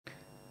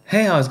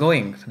Hey, how's it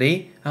going?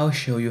 Today I'll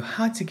show you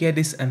how to get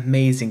this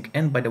amazing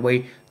and, by the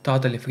way,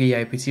 totally free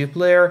IPTV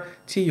player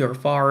to your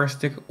Fire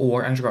Stick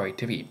or Android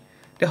TV.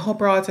 The whole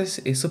process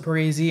is super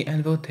easy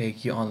and will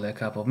take you only a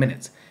couple of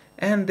minutes.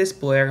 And this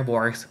player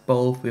works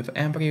both with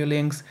embryo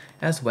links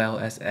as well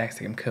as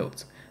extreme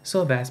codes,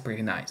 so that's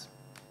pretty nice.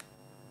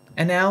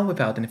 And now,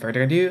 without any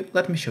further ado,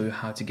 let me show you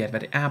how to get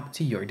that app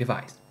to your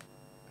device.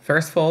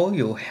 First of all,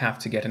 you'll have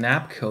to get an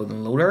app code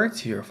downloader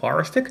to your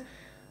Fire Stick.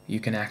 You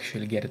can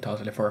actually get it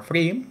totally for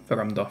free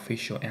from the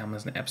official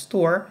Amazon App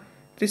Store.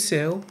 To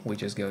so, we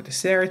just go to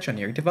search on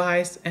your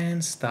device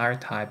and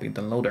start typing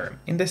downloader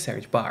in the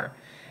search bar.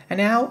 And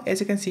now, as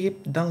you can see,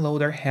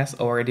 downloader has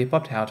already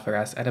popped out for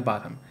us at the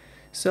bottom.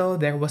 So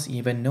there was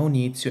even no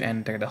need to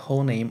enter the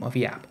whole name of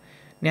the app.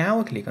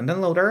 Now click on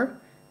downloader,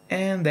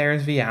 and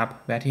there's the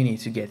app that you need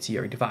to get to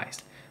your device.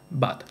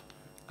 But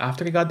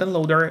after you got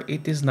downloader,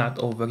 it is not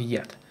over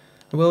yet.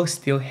 We'll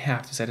still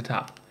have to set it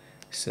up.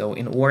 So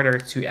in order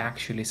to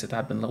actually set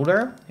up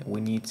downloader, we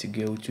need to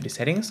go to the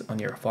settings on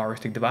your Fire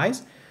Stick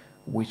device,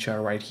 which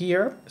are right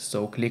here.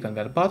 So click on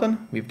that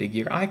button with the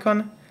gear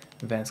icon,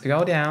 then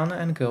scroll down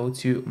and go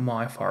to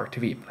My Fire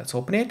TV. Let's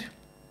open it.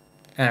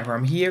 And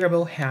from here,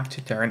 we'll have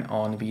to turn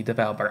on the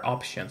developer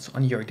options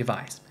on your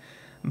device.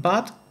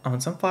 But on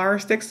some Fire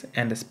Sticks,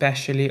 and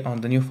especially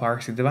on the new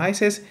Fire Stick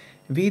devices,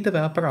 the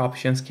developer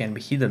options can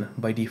be hidden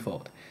by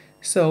default.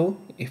 So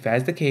if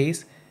that's the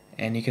case,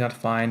 and you cannot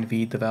find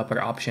the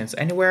developer options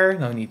anywhere,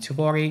 no need to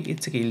worry,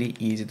 it's really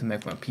easy to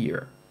make them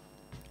appear.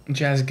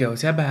 Just go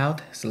to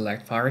About,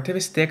 select Fire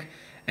TV Stick,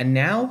 and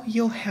now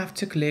you'll have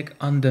to click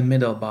on the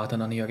middle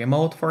button on your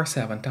remote for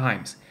 7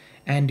 times,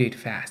 and do it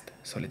fast,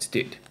 so let's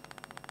do it.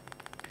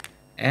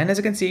 And as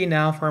you can see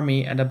now, for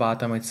me at the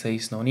bottom it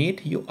says no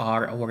need, you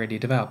are already a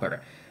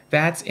developer.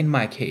 That's in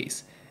my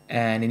case,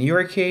 and in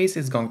your case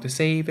it's going to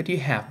say that you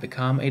have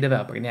become a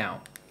developer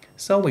now.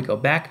 So we go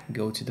back,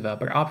 go to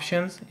developer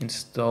options, turn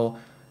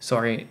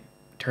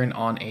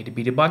on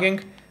ADB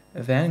debugging,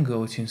 then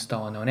go to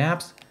install unknown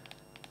apps.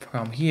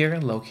 From here,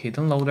 locate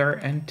downloader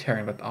and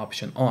turn that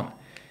option on.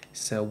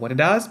 So what it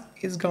does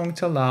is going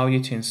to allow you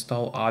to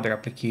install other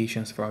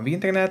applications from the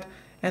internet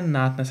and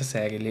not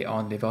necessarily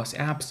only those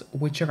apps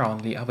which are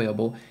only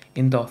available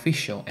in the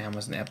official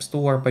Amazon App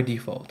Store by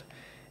default.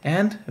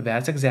 And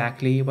that's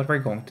exactly what we're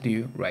going to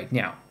do right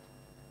now.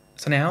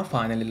 So now,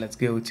 finally, let's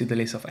go to the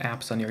list of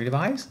apps on your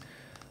device,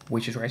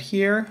 which is right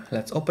here.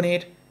 Let's open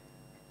it.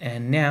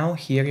 And now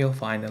here you'll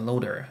find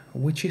Downloader,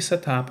 which is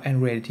set up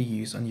and ready to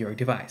use on your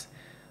device.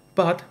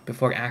 But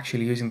before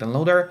actually using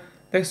Downloader,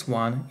 there's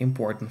one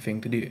important thing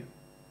to do,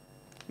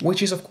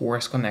 which is of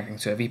course connecting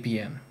to a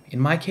VPN. In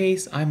my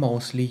case, I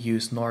mostly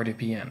use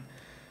NordVPN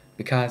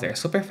because they're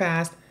super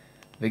fast.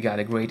 They got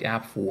a great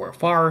app for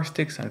Fire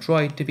Sticks,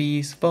 Android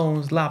TVs,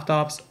 phones,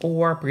 laptops,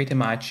 or pretty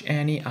much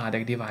any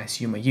other device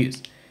you may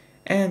use.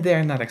 And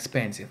they're not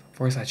expensive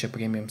for such a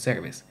premium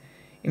service.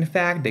 In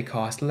fact, they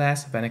cost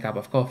less than a cup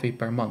of coffee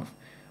per month,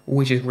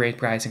 which is great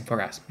pricing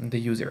for us, the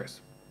users.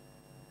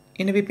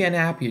 In a VPN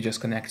app, you just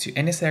connect to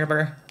any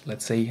server.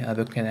 Let's say I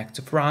will connect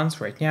to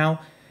France right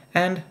now,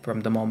 and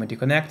from the moment you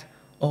connect,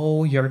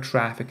 all your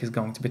traffic is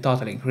going to be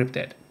totally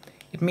encrypted.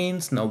 It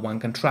means no one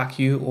can track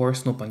you or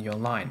snoop on you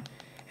online,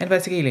 and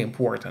that's really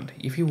important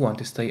if you want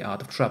to stay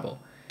out of trouble.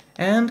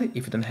 And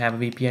if you don't have a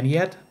VPN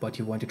yet, but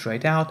you want to try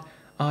it out,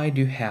 I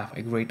do have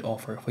a great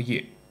offer for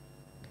you.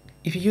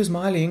 If you use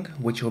my link,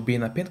 which will be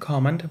in a pinned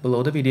comment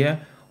below the video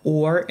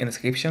or in the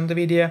description of the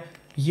video,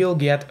 you'll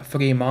get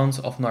 3 months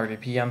of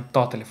NordVPN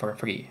totally for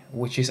free,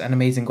 which is an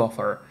amazing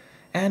offer.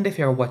 And if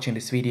you're watching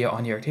this video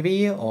on your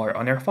TV or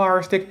on your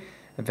Fire Stick,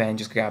 then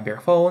just grab your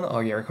phone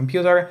or your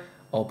computer,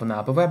 open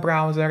up a web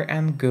browser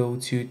and go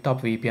to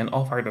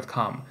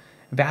topvpnoffer.com.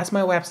 That's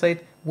my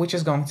website, which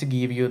is going to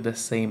give you the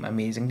same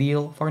amazing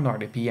deal for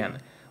NordVPN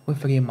with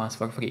 3 months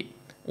for free.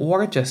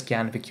 Or just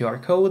scan the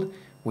QR code,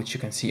 which you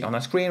can see on the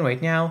screen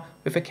right now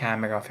with the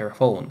camera of your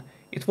phone.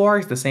 It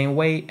works the same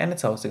way, and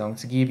it's also going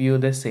to give you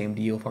the same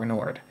deal for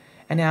Nord.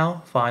 And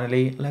now,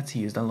 finally, let's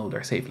use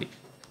Downloader safely.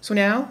 So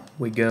now,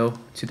 we go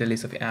to the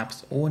list of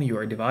apps on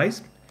your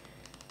device,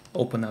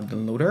 open up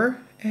Downloader,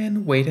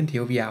 and wait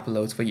until the app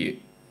loads for you.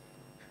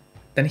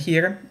 Then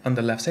here, on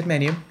the left side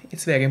menu,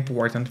 it's very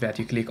important that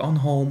you click on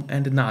Home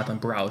and not on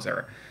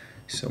Browser.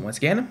 So once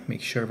again,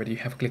 make sure that you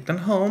have clicked on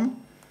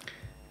Home,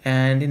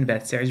 and in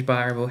that search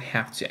bar we'll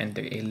have to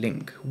enter a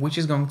link, which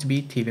is going to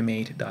be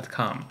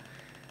tvmade.com.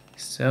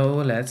 So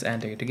let's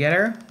enter it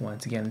together.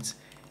 Once again, it's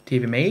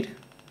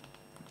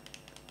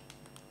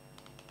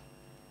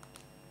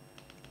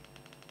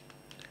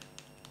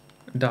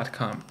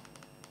tvmade.com.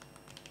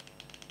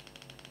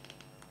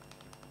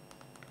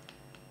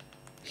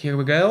 Here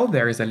we go,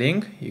 there is a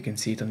link, you can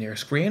see it on your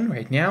screen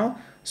right now,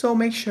 so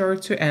make sure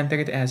to enter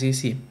it as you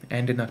see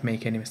and do not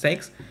make any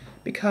mistakes,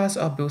 because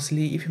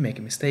obviously if you make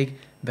a mistake,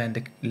 then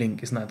the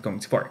link is not going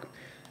to work.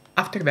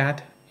 After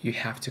that, you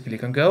have to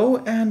click on go,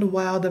 and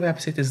while the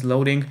website is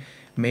loading,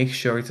 make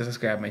sure to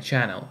subscribe my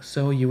channel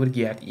so you will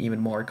get even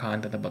more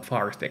content about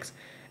Fire Sticks.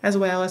 as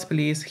well as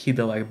please hit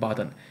the like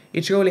button.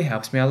 It really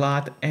helps me a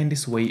lot, and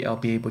this way I'll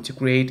be able to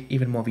create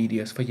even more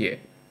videos for you.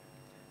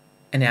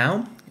 And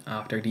now,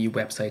 after the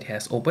website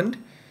has opened,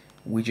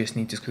 we just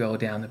need to scroll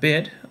down a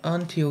bit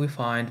until we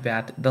find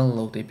that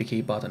download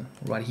APK button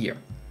right here.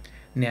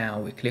 Now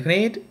we click on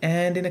it,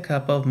 and in a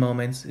couple of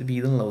moments the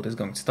download is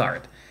going to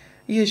start.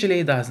 Usually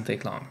it doesn't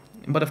take long,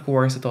 but of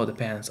course it all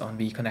depends on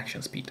the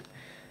connection speed.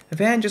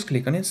 Then just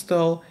click on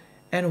install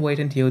and wait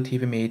until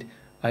TVMade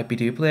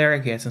IPTV player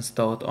gets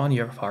installed on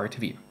your Fire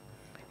TV.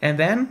 And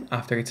then,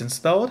 after it's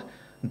installed,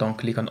 don't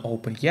click on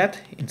open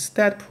yet,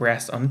 instead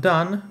press on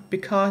done,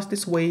 because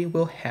this way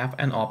we'll have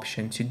an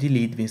option to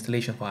delete the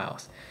installation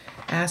files,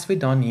 as we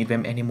don't need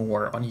them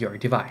anymore on your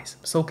device.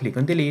 So click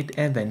on delete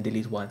and then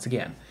delete once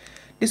again.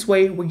 This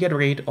way we get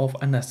rid of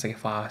unnecessary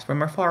files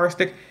from our Fire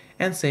Stick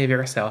and save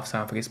yourself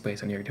some free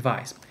space on your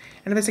device.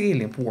 And that's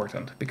really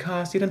important,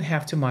 because you don't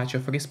have too much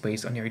of free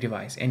space on your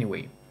device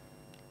anyway.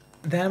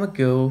 Then we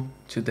go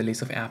to the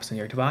list of apps on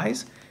your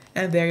device,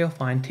 and there you'll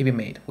find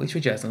TVMade, which we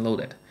just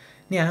downloaded.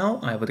 Now,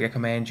 I would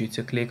recommend you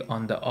to click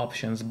on the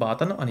options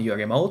button on your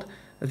remote.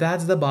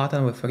 That's the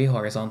button with 3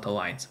 horizontal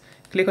lines.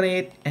 Click on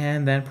it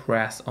and then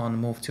press on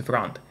move to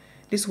front.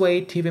 This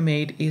way,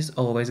 TVMade is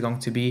always going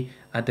to be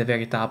at the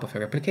very top of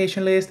your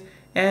application list,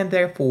 and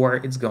therefore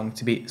it's going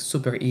to be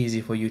super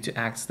easy for you to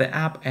access the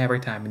app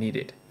every time you need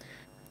it.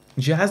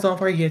 Just don't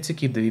forget to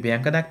keep the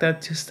VPN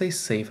connected to stay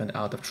safe and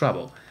out of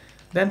trouble.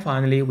 Then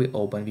finally we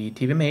open the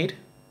TVMade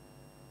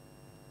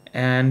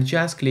and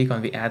just click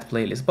on the add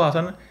playlist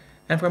button,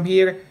 and from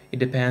here it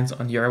depends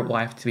on your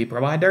Wi-Fi TV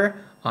provider.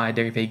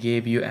 Either they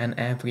gave you an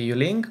M3U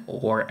link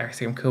or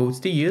extreme codes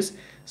to use.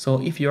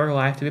 So if your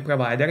Wi-Fi TV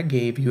provider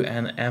gave you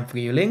an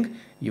M3U link,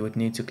 you would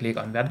need to click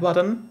on that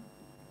button.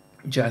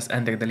 Just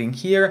enter the link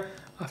here.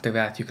 After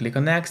that you click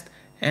on next,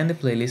 and the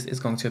playlist is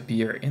going to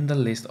appear in the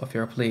list of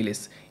your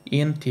playlists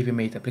in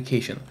TVMate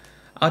application.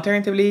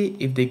 Alternatively,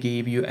 if they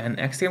gave you an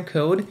extreme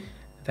code,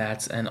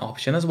 that's an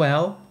option as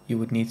well. You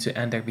would need to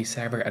enter the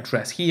server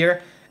address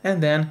here,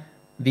 and then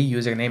the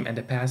username and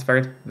the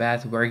password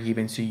that were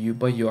given to you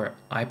by your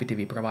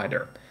IPTV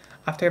provider.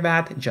 After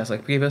that, just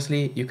like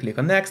previously, you click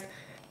on next,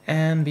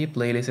 and the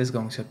playlist is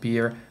going to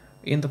appear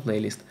in the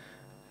playlist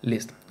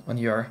list on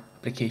your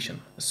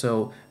application.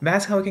 So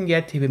that's how you can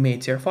get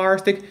TVMade to your Fire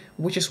Stick,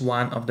 which is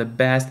one of the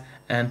best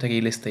and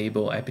really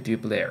stable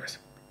IPTV players.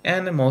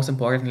 And most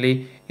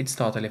importantly, it's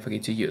totally free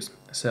to use.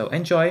 So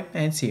enjoy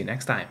and see you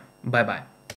next time. Bye bye.